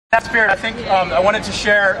In that spirit, I think I wanted to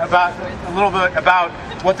share a little bit about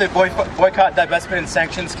what the Boycott, Divestment, and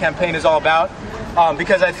Sanctions campaign is all about,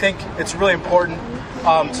 because I think it's really important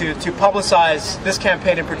to publicize this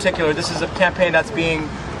campaign in particular. This is a campaign that's being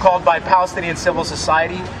called by Palestinian civil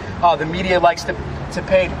society. The media likes to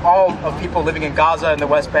paint all of people living in Gaza and the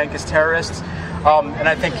West Bank as terrorists, and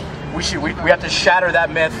I think we have to shatter that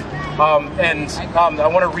myth. I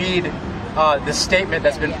want to read this statement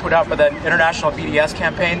that's been put out by the International BDS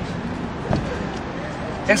campaign.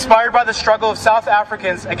 Inspired by the struggle of South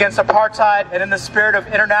Africans against apartheid and in the spirit of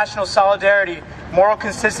international solidarity, moral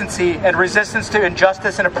consistency, and resistance to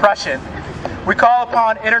injustice and oppression, we call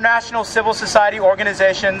upon international civil society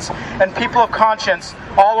organizations and people of conscience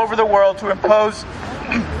all over the world to impose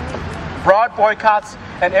broad boycotts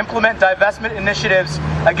and implement divestment initiatives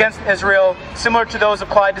against Israel similar to those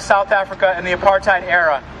applied to South Africa in the apartheid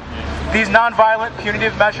era. These nonviolent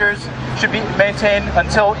punitive measures should be maintained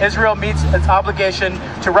until Israel meets its obligation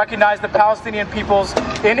to recognize the Palestinian people's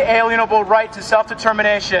inalienable right to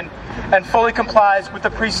self-determination and fully complies with the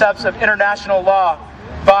precepts of international law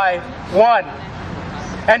by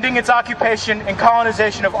 1. Ending its occupation and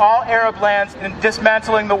colonization of all Arab lands and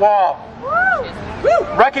dismantling the wall.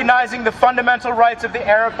 Recognizing the fundamental rights of the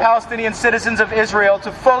Arab Palestinian citizens of Israel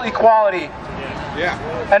to full equality.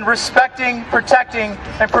 And respecting, protecting,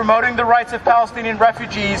 and promoting the rights of Palestinian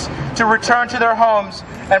refugees to return to their homes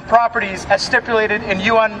and properties as stipulated in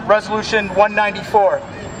UN Resolution 194.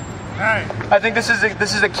 I think this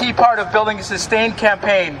is a key part of building a sustained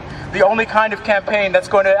campaign, the only kind of campaign that's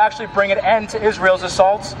going to actually bring an end to Israel's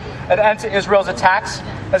assaults, an end to Israel's attacks.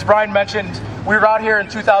 As Brian mentioned, we were out here in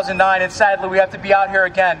 2009, and sadly we have to be out here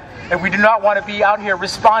again. And we do not want to be out here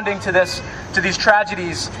responding to these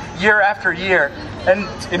tragedies year after year. And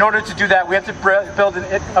in order to do that, we have to build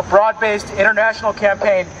a broad-based international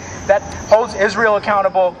campaign that holds Israel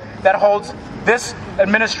accountable, that holds this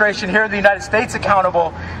administration here in the United States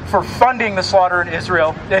accountable for funding the slaughter in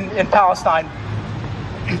Israel, in Palestine.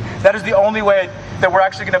 That is the only way that we're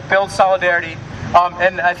actually going to build solidarity.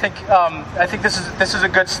 And I think this is a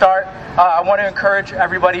good start. I want to encourage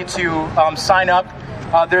everybody to sign up.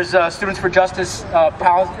 There's Students for Justice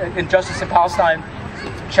in Justice in Palestine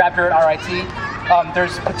chapter at RIT.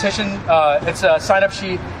 There's a petition. It's a sign-up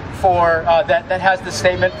sheet for that has the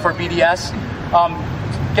statement for BDS.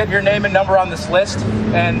 Get your name and number on this list,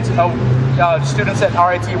 and students at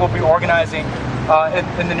RIT will be organizing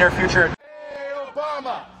in the near future. Hey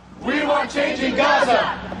Obama, we want change in Gaza.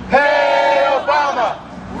 Hey Obama,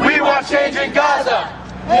 we want change in Gaza.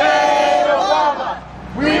 Hey Obama,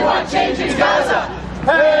 we want change in Gaza.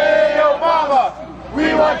 Hey Obama,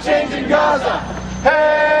 we want change in Gaza.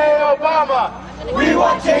 Hey Obama, we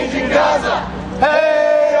want change in Gaza.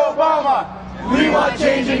 Hey Obama, we want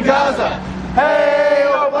change in Gaza. Hey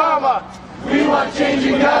Obama, we want change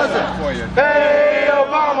in Gaza. Hey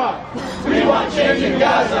Obama, we want change in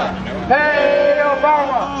Gaza. Hey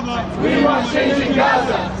Obama, we want change in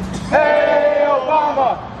Gaza. Hey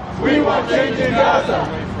Obama, we want change in Gaza.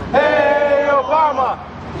 Hey Obama,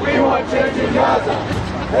 we want change in Gaza.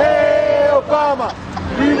 Hey Obama,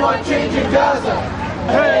 we want change in Gaza.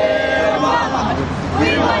 Hey Obama, we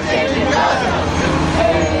want change in Gaza.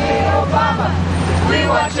 Hey Obama, we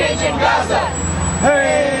want change in Gaza.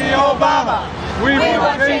 Hey Obama, we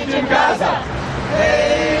want change in Gaza.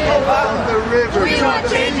 Hey Obama, we want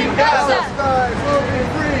change in Gaza.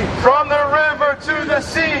 From the river to the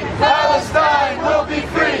sea, Palestine will be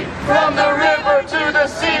free. From the river to the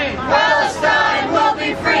sea, Palestine will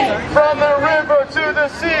be free. From the river to the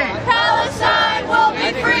sea, Palestine will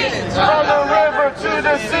be free. from the river to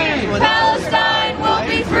the sea, Palestine will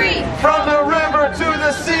be free. from the river to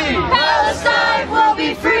the sea, Palestine will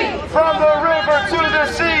be free. from the river to the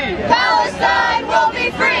sea, Palestine will be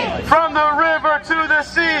free. from the river to the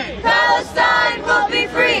sea, Palestine will be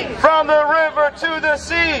free. from the river to the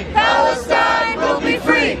sea, Palestine will be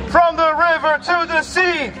free. from the river to the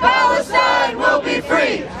sea, Palestine will be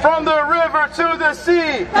free. from the river to the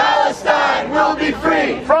sea, Palestine will be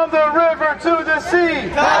free. from the river to the sea,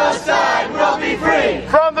 Palestine will be free.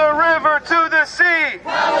 from